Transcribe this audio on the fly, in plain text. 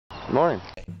Morning.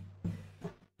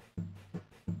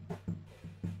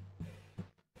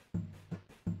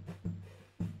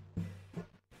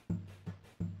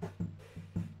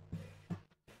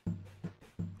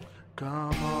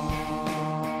 Come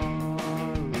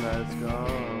on, let's go.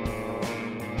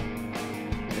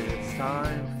 It's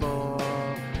time for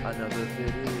another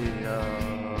video.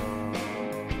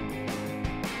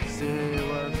 See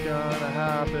what's gonna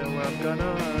happen, where I'm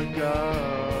gonna go.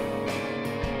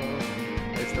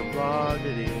 It's the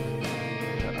vlogity,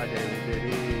 a daily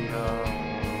video.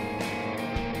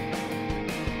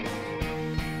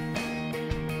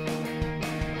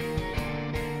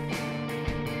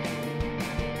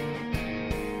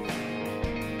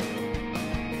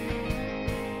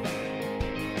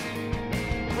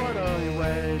 What are you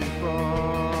waiting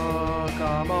for?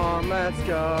 Come on, let's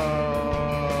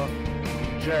go.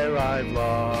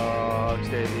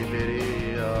 Jwrightvlogs daily video.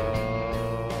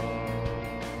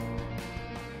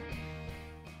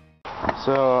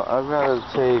 So I've got to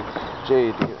take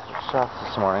Jade to get her shots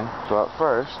this morning. But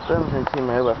first, Ben thinks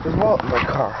may have left his wallet in my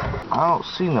car. I don't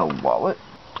see no wallet.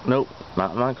 Nope,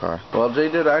 not in my car. Well,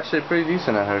 Jade did actually pretty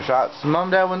decent at her shots. Mom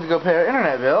and Dad went to go pay her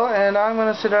internet bill, and I'm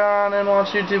gonna sit around and watch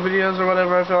YouTube videos or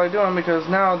whatever I feel like doing, because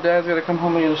now Dad's gonna come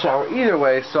home and get a shower either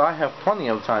way, so I have plenty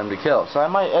of time to kill. So I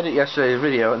might edit yesterday's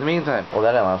video in the meantime. Well,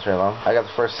 that didn't last very long. I got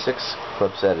the first 6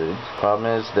 clips edited. Problem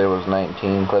is, there was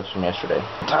 19 clips from yesterday.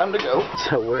 Time to go.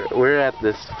 So we're at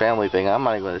this family thing. I'm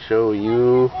not even gonna show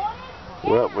you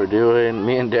what we're doing.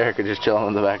 Me and Derek are just chilling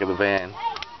in the back of the van.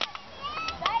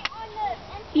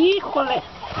 Híjole.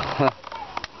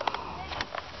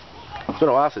 It's been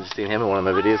a while since you've seen him in one of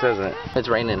my videos, hasn't it? It's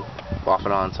raining off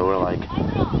and on, so we're like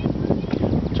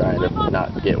trying to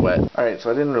not get wet. Alright,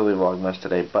 so I didn't really vlog much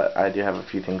today, but I do have a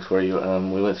few things for you.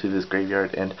 We went through this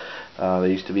graveyard, and there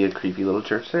used to be a creepy little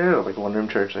church there, like a one-room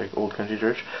church, like old country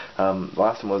church.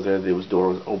 Last time I was there, the door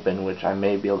was open, which I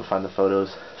may be able to find the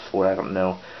photos for, I don't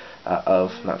know,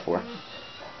 not for.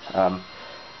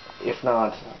 If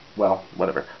not, well,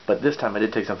 whatever. But this time I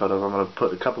did take some photos. I'm going to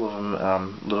put a couple of them,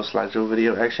 little slideshow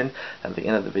video action at the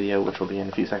end of the video, which will be in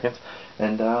a few seconds.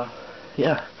 And,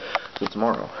 yeah, so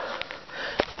tomorrow,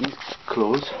 these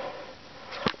clothes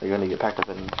are going to get packed up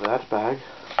in that bag,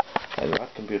 and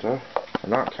that computer,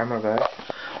 and that camera bag.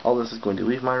 All this is going to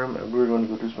leave my room, and we're going to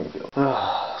go to Springfield.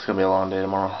 It's going to be a long day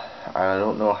tomorrow. I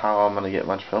don't know how I'm going to get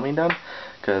much filming done,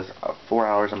 because 4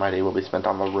 hours of my day will be spent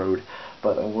on the road.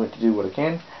 But I'm going to do what I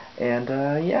can. And,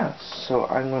 yeah, so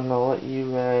I'm gonna let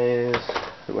you guys,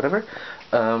 whatever,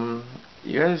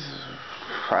 you guys,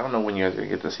 I don't know when you guys are gonna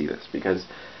get to see this, because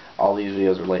all these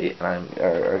videos are late, and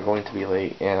are going to be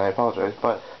late, and I apologize,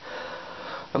 but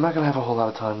I'm not gonna have a whole lot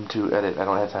of time to edit. I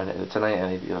don't have time to edit tonight. I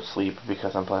need to go to sleep,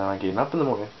 because I'm planning on getting up in the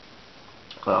morning.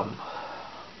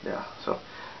 Yeah, so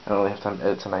I don't really have time to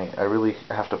edit tonight. I really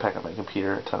have to pack up my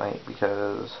computer tonight,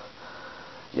 because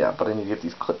yeah, but I need to get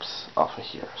these clips off of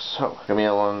here. So, it's gonna be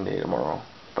a long day tomorrow.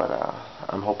 But,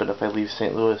 I'm hoping if I leave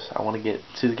St. Louis, I want to get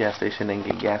to the gas station and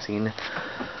get gassing.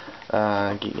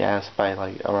 Get gas by,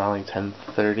 like, around, like,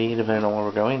 10:30, depending on where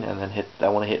we're going. And then I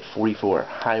want to hit 44,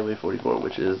 Highway 44,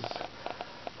 which is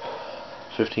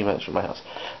 15 minutes from my house.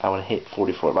 I want to hit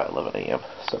 44 by 11 a.m.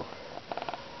 So,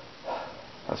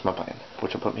 that's my plan.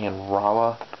 Which will put me in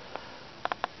Rolla-ish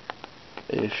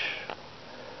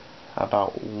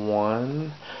about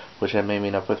 1, which I may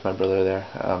meet up with my brother there,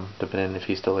 depending if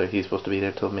he's still there. He's supposed to be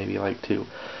there till maybe like 2,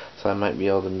 so I might be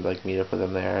able to like meet up with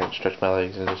him there and stretch my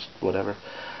legs and just whatever,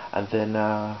 and then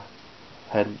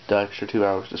head the extra 2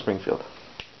 hours to Springfield.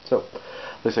 So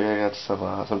looks like I got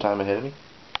some time ahead of me.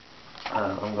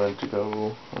 I'm going to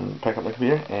go and pack up my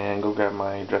computer and go grab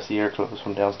my dressier clothes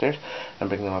from downstairs and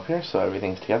bring them up here so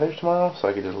everything's together tomorrow, so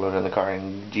I can just load it in the car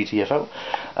and GTFO.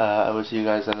 I will see you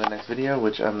guys in the next video,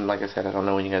 which, like I said, I don't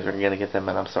know when you guys are going to get them,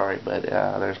 and I'm sorry, but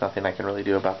there's nothing I can really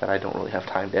do about that. I don't really have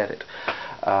time to edit.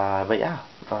 But yeah,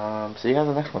 see you guys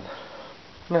in the next one.